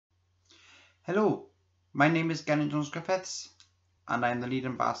Hello, my name is Gerraint Jones-Griffiths and I'm the lead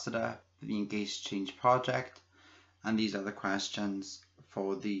ambassador for the Engage Change project, and these are the questions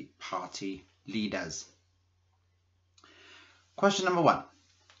for the party leaders. Question number 1.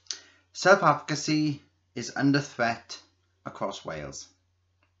 Self-advocacy is under threat across Wales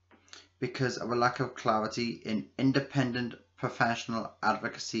because of a lack of clarity in independent professional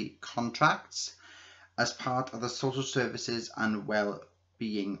advocacy contracts as part of the Social Services and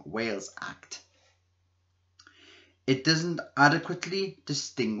Wellbeing Wales Act. It doesn't adequately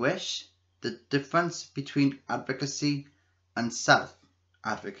distinguish the difference between advocacy and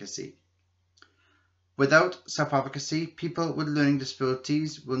self-advocacy. Without self-advocacy, people with learning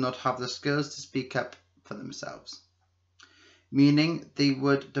disabilities will not have the skills to speak up for themselves, meaning they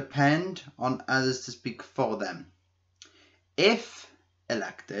would depend on others to speak for them. If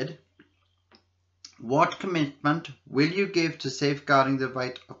elected, what commitment will you give to safeguarding the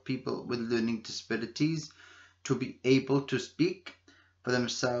right of people with learning disabilities to be able to speak for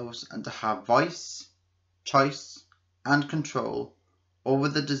themselves and to have voice, choice and control over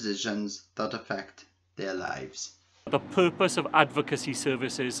the decisions that affect their lives? The purpose of advocacy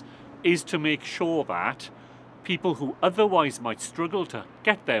services is to make sure that people who otherwise might struggle to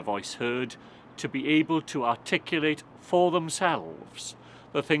get their voice heard, to be able to articulate for themselves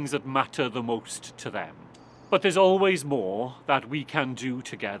the things that matter the most to them. But there's always more that we can do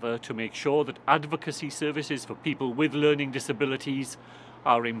together to make sure that advocacy services for people with learning disabilities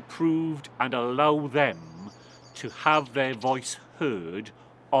are improved and allow them to have their voice heard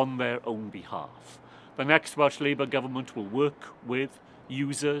on their own behalf. The next Welsh Labour government will work with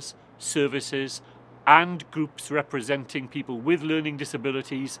users, services and groups representing people with learning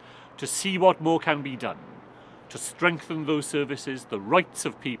disabilities to see what more can be done to strengthen those services, the rights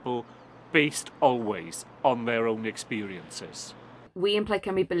of people, based always on their own experiences. We in Plaid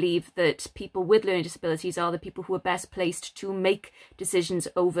Cymru believe that people with learning disabilities are the people who are best placed to make decisions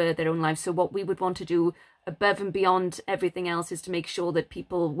over their own lives. So what we would want to do above and beyond everything else is to make sure that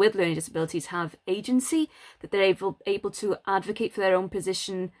people with learning disabilities have agency, that they're able to advocate for their own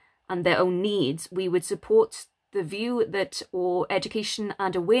position and their own needs. We would support the view that education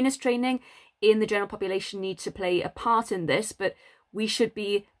and awareness training in the general population need to play a part in this, but we should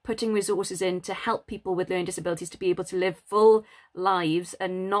be putting resources in to help people with learning disabilities to be able to live full lives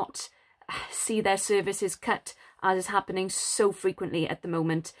and not see their services cut, as is happening so frequently at the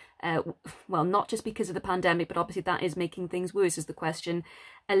moment. Well, not just because of the pandemic, but obviously that is making things worse, as the question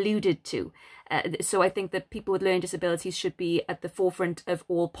alluded to. So I think that people with learning disabilities should be at the forefront of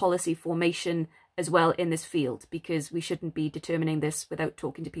all policy formation as well in this field, because we shouldn't be determining this without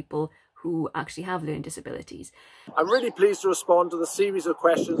talking to people who actually have learning disabilities. I'm really pleased to respond to the series of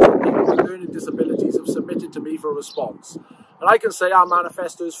questions that people with learning disabilities have submitted to me for a response. And I can say our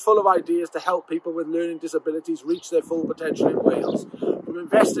manifesto is full of ideas to help people with learning disabilities reach their full potential in Wales. From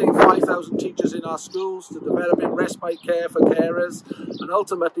investing in 5,000 teachers in our schools to developing respite care for carers and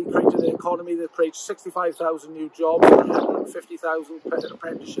ultimately creating an economy that creates 65,000 new jobs and 150,000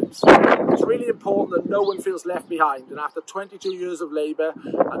 apprenticeships. It's really important that no one feels left behind, and after 22 years of Labour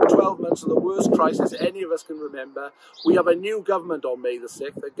and 12 months of the worst crisis any of us can remember, we have a new government on May the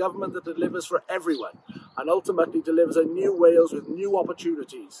 6th, a government that delivers for everyone and ultimately delivers a new Wales with new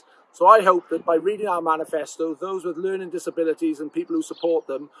opportunities. So I hope that by reading our manifesto, those with learning disabilities and people who support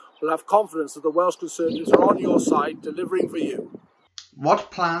them will have confidence that the Welsh Conservatives are on your side, delivering for you.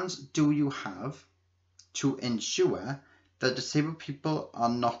 What plans do you have to ensure that disabled people are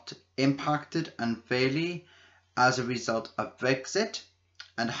not impacted unfairly as a result of Brexit?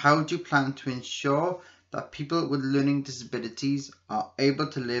 And how do you plan to ensure that people with learning disabilities are able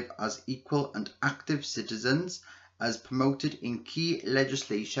to live as equal and active citizens as promoted in key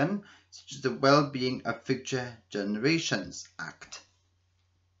legislation such as the Wellbeing of Future Generations Act?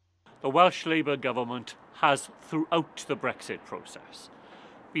 The Welsh Labour government has, throughout the Brexit process,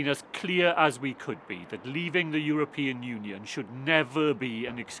 been as clear as we could be that leaving the European Union should never be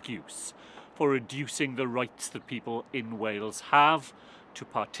an excuse for reducing the rights that people in Wales have to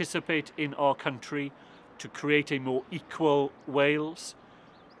participate in our country, to create a more equal Wales,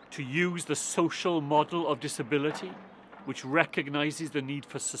 to use the social model of disability, which recognises the need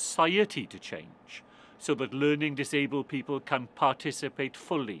for society to change so that learning disabled people can participate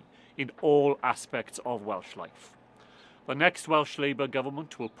fully in all aspects of Welsh life. The next Welsh Labour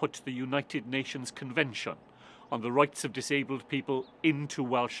government will put the United Nations Convention on the Rights of Disabled People into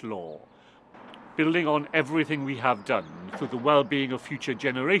Welsh law, building on everything we have done through the Wellbeing of Future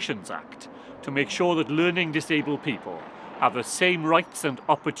Generations Act to make sure that learning disabled people have the same rights and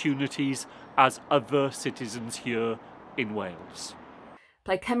opportunities as other citizens here in Wales.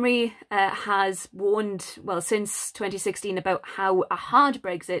 Plaid Cymru has warned, well, since 2016 about how a hard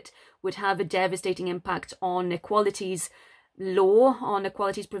Brexit would have a devastating impact on equalities law, on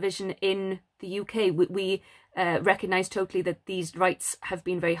equalities provision in the UK. We recognise totally that these rights have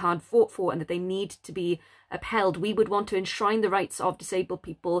been very hard fought for and that they need to be upheld. We would want to enshrine the rights of disabled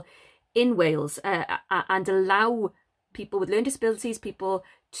people in Wales and allow people with learning disabilities, people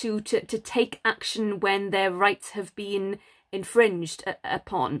to take action when their rights have been infringed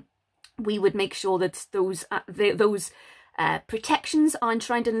upon. We would make sure that those protections are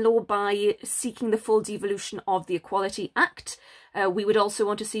enshrined in law by seeking the full devolution of the Equality Act. We would also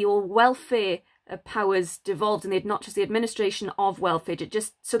want to see all welfare powers devolved, and not just the administration of welfare,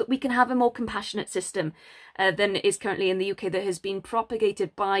 just so that we can have a more compassionate system than is currently in the UK, that has been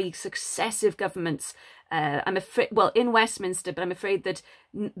propagated by successive governments. I'm afraid, well, in Westminster, but I'm afraid that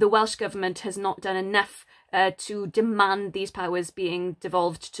the Welsh Government has not done enough to demand these powers being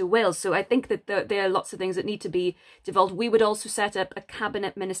devolved to Wales. So I think that there are lots of things that need to be devolved. We would also set up a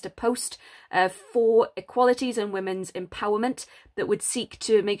cabinet minister post for equalities and women's empowerment that would seek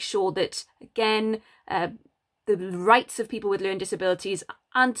to make sure that, again, the rights of people with learning disabilities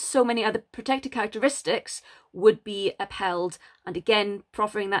and so many other protected characteristics would be upheld, and again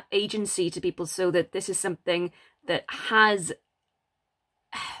proffering that agency to people so that this is something that has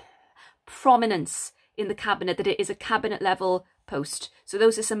prominence in the cabinet, that it is a cabinet level post. So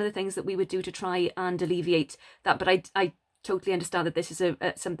those are some of the things that we would do to try and alleviate that. But I totally understand that this is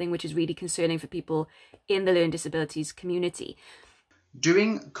something which is really concerning for people in the learning disabilities community.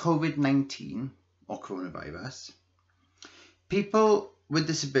 During COVID-19 or coronavirus, people with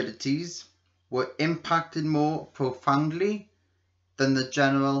disabilities were impacted more profoundly than the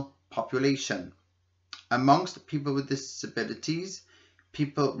general population. Amongst people with disabilities,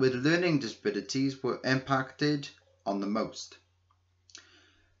 people with learning disabilities were impacted on the most.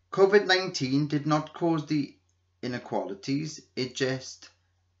 COVID-19 did not cause the inequalities, it just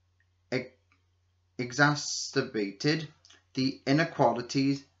exacerbated the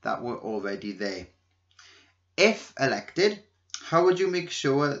inequalities that were already there. If elected, how would you make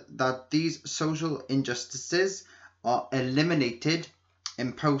sure that these social injustices are eliminated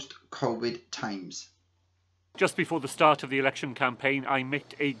in post-COVID times? Just before the start of the election campaign, I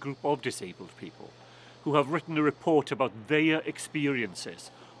met a group of disabled people who have written a report about their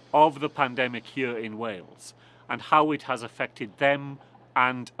experiences of the pandemic here in Wales and how it has affected them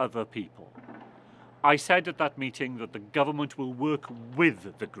and other people. I said at that meeting that the government will work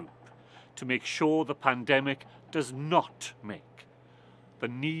with the group to make sure the pandemic does not make the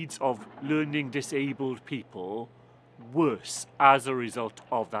needs of learning disabled people worse as a result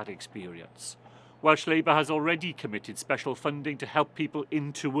of that experience. Welsh Labour has already committed special funding to help people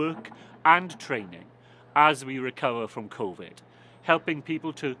into work and training as we recover from COVID, helping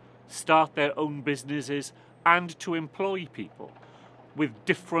people to start their own businesses and to employ people with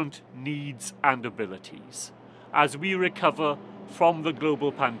different needs and abilities. As we recover from the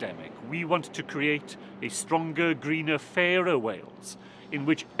global pandemic, we want to create a stronger, greener, fairer Wales in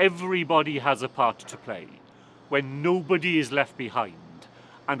which everybody has a part to play, when nobody is left behind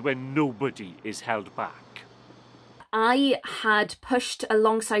and when nobody is held back. I had pushed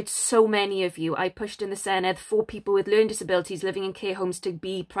alongside so many of you. I pushed in the Senedd for people with learning disabilities living in care homes to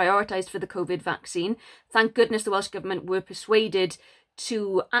be prioritised for the COVID vaccine. Thank goodness the Welsh Government were persuaded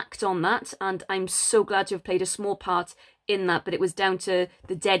to act on that, and I'm so glad to have played a small part in that, but it was down to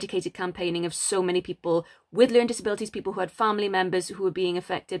the dedicated campaigning of so many people with learning disabilities, people who had family members who were being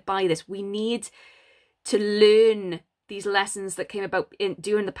affected by this. We need to learn these lessons that came about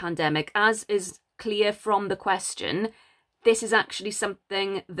during the pandemic. As is clear from the question, this is actually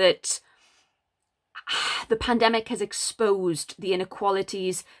something that the pandemic has exposed, the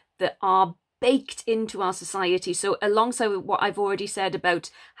inequalities that are baked into our society. So alongside what I've already said about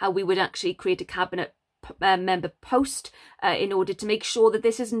how we would actually create a cabinet member post in order to make sure that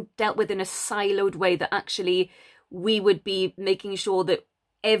this isn't dealt with in a siloed way, that actually we would be making sure that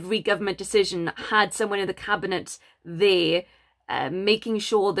every government decision had someone in the cabinet there, making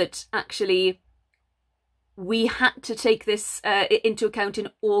sure that actually we had to take this into account in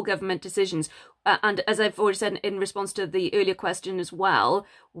all government decisions. And as I've already said in response to the earlier question as well,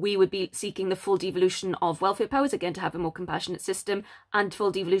 we would be seeking the full devolution of welfare powers, again, to have a more compassionate system, and full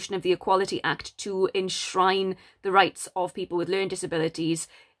devolution of the Equality Act to enshrine the rights of people with learning disabilities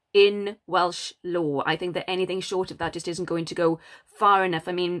in Welsh law. I think that anything short of that just isn't going to go far enough.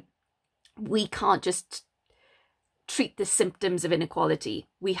 I mean, we can't just treat the symptoms of inequality.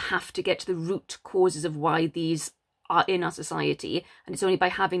 We have to get to the root causes of why these are in our society, and it's only by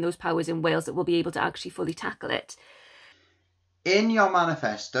having those powers in Wales that we'll be able to actually fully tackle it. In your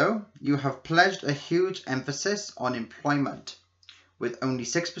manifesto, you have pledged a huge emphasis on employment, with only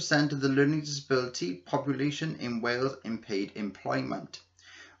 6% of the learning disability population in Wales in paid employment.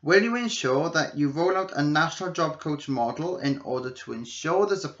 Will you ensure that you roll out a national job coach model in order to ensure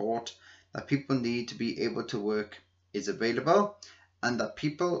the support that people need to be able to work is available, and that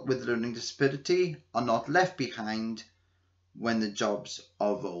people with learning disability are not left behind when the jobs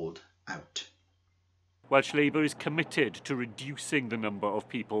are rolled out? Welsh Labour is committed to reducing the number of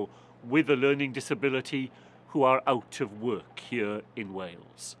people with a learning disability who are out of work here in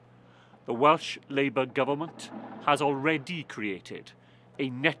Wales. The Welsh Labour government has already created a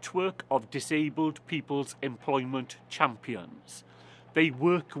network of disabled people's employment champions. They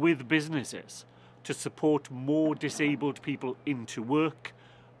work with businesses to support more disabled people into work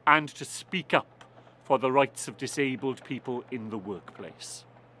and to speak up for the rights of disabled people in the workplace.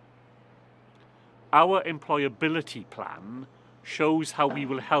 Our employability plan shows how we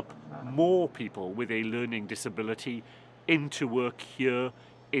will help more people with a learning disability into work here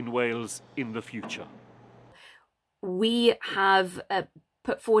in Wales in the future. We have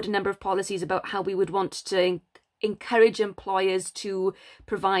put forward a number of policies about how we would want to encourage employers to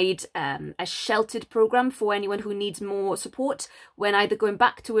provide a sheltered programme for anyone who needs more support when either going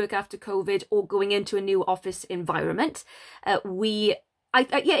back to work after COVID or going into a new office environment.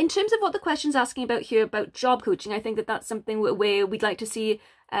 In terms of what the question's asking about here about job coaching, I think that that's something where we'd like to see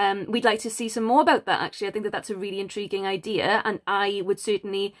some more about that. Actually, I think that that's a really intriguing idea, and I would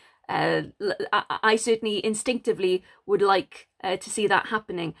certainly, I certainly instinctively would like to see that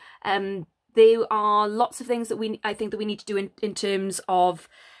happening. There are lots of things that I think that we need to do in terms of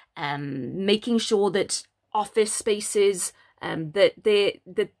making sure that office spaces,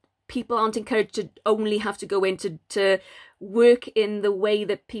 that people aren't encouraged to only have to go into to work in the way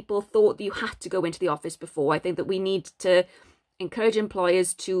that people thought that you had to go into the office before. I think that we need to encourage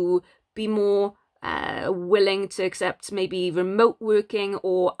employers to be more willing to accept maybe remote working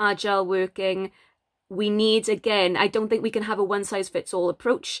or agile working. We need, again, I don't think we can have a one-size-fits-all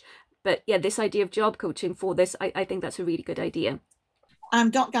approach, but yeah, this idea of job coaching for this, I think that's a really good idea. I'm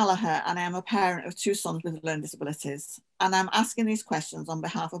Dot Gallagher, and I am a parent of 2 sons with learning disabilities, and I'm asking these questions on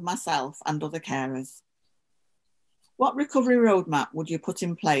behalf of myself and other carers. What recovery roadmap would you put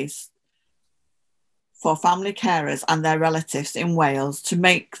in place for family carers and their relatives in Wales to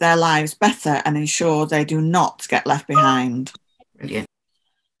make their lives better and ensure they do not get left behind? Brilliant.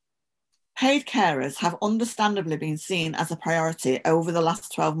 Paid carers have understandably been seen as a priority over the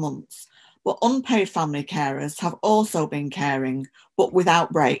last 12 months, but unpaid family carers have also been caring, but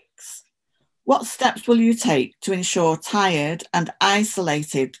without breaks. What steps will you take to ensure tired and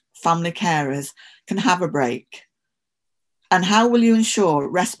isolated family carers can have a break? And how will you ensure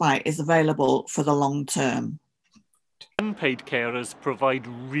respite is available for the long term? Unpaid carers provide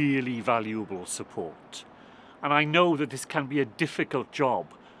really valuable support. And I know that this can be a difficult job,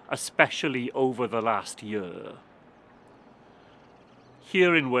 especially over the last year.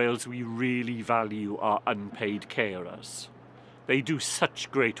 Here in Wales, we really value our unpaid carers. They do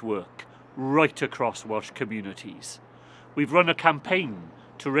such great work right across Welsh communities. We've run a campaign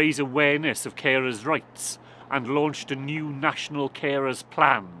to raise awareness of carers' rights and launched a new national carers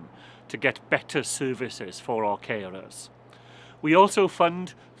plan to get better services for our carers. We also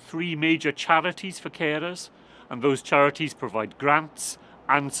fund 3 major charities for carers, and those charities provide grants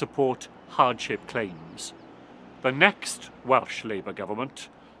and support hardship claims. The next Welsh Labour government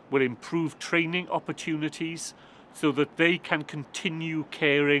will improve training opportunities so that they can continue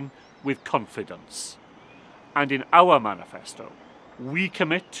caring with confidence. And in our manifesto, we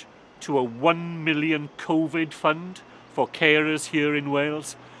commit to a £1 million COVID fund for carers here in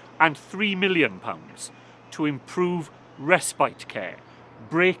Wales and £3 million to improve respite care,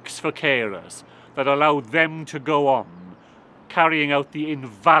 breaks for carers that allow them to go on carrying out the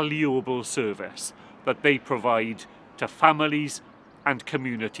invaluable service that they provide to families and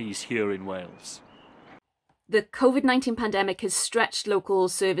communities here in Wales. The COVID-19 pandemic has stretched local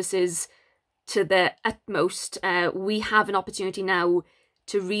services to their utmost. We have an opportunity now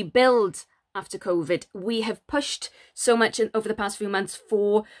to rebuild after COVID. We have pushed so much over the past few months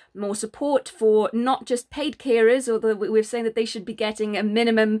for more support for not just paid carers, although we're saying that they should be getting a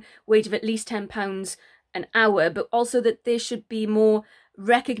minimum wage of at least £10 an hour, but also that there should be more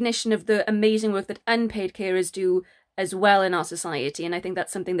recognition of the amazing work that unpaid carers do as well in our society. And I think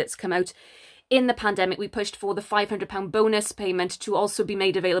that's something that's come out in the pandemic. We pushed for the £500 bonus payment to also be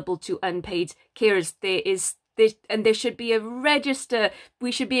made available to unpaid carers. and there should be a register.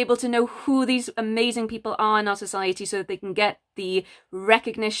 We should be able to know who these amazing people are in our society so that they can get the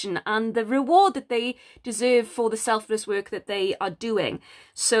recognition and the reward that they deserve for the selfless work that they are doing.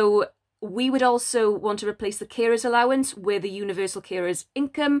 So we would also want to replace the carers allowance with the universal carers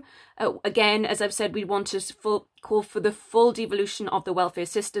income. Again, as I've said, we want to call for the full devolution of the welfare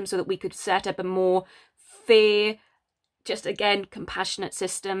system so that we could set up a more fair, just again, compassionate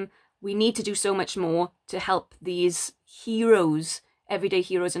system. We need to do so much more to help these heroes, everyday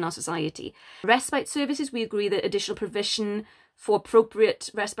heroes in our society. Respite services, we agree that additional provision for appropriate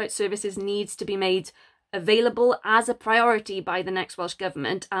respite services needs to be made available as a priority by the next Welsh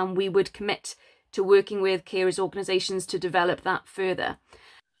Government, and we would commit to working with carers organisations to develop that further.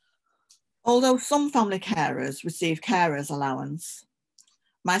 Although some family carers receive carers allowance,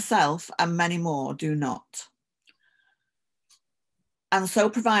 myself and many more do not, and so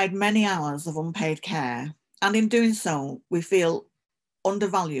provide many hours of unpaid care, and in doing so we feel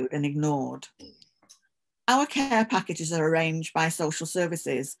undervalued and ignored. Our care packages are arranged by social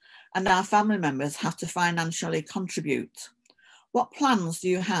services and our family members have to financially contribute. What plans do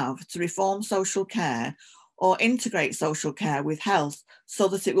you have to reform social care or integrate social care with health so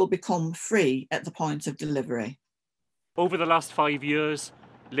that it will become free at the point of delivery? Over the last 5 years,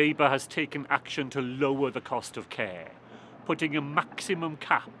 Labour has taken action to lower the cost of care, putting a maximum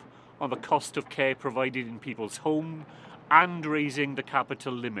cap on the cost of care provided in people's home and raising the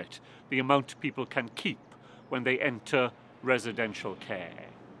capital limit, the amount people can keep when they enter residential care.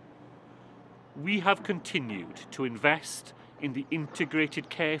 We have continued to invest in the Integrated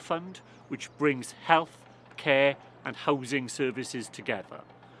Care Fund, which brings health, care and housing services together.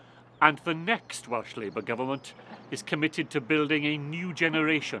 And the next Welsh Labour government is committed to building a new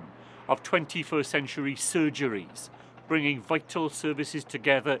generation of 21st century surgeries, bringing vital services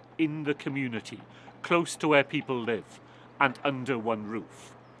together in the community, close to where people live and under one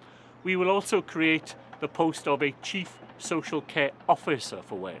roof. We will also create the post of a Chief Social Care Officer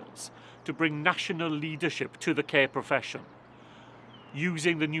for Wales to bring national leadership to the care profession,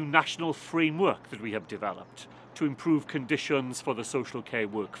 using the new national framework that we have developed to improve conditions for the social care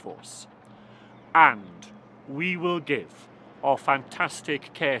workforce. And we will give our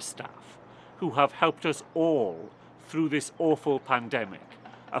fantastic care staff, who have helped us all through this awful pandemic,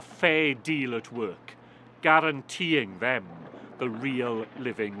 a fair deal at work, guaranteeing them the real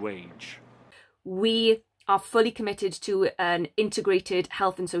living wage. We are fully committed to an integrated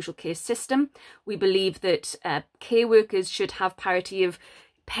health and social care system. We believe that care workers should have parity of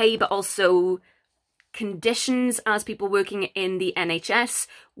pay, but also conditions as people working in the NHS.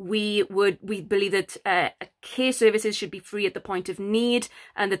 We believe that care services should be free at the point of need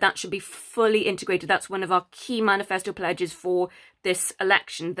and that should be fully integrated. That's one of our key manifesto pledges for this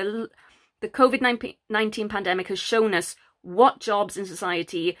election. The COVID-19 pandemic has shown us what jobs in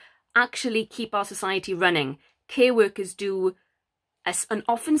society actually keep our society running. Care workers do an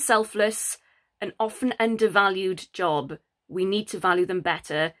often selfless and often undervalued job. We need to value them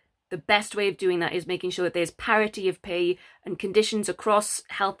better. The best way of doing that is making sure that there's parity of pay and conditions across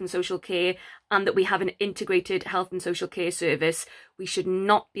health and social care, and that we have an integrated health and social care service. We should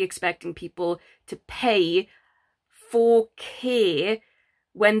not be expecting people to pay for care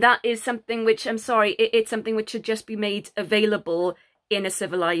when that is something which, I'm sorry, it's something which should just be made available in a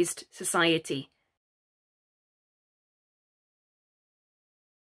civilised society.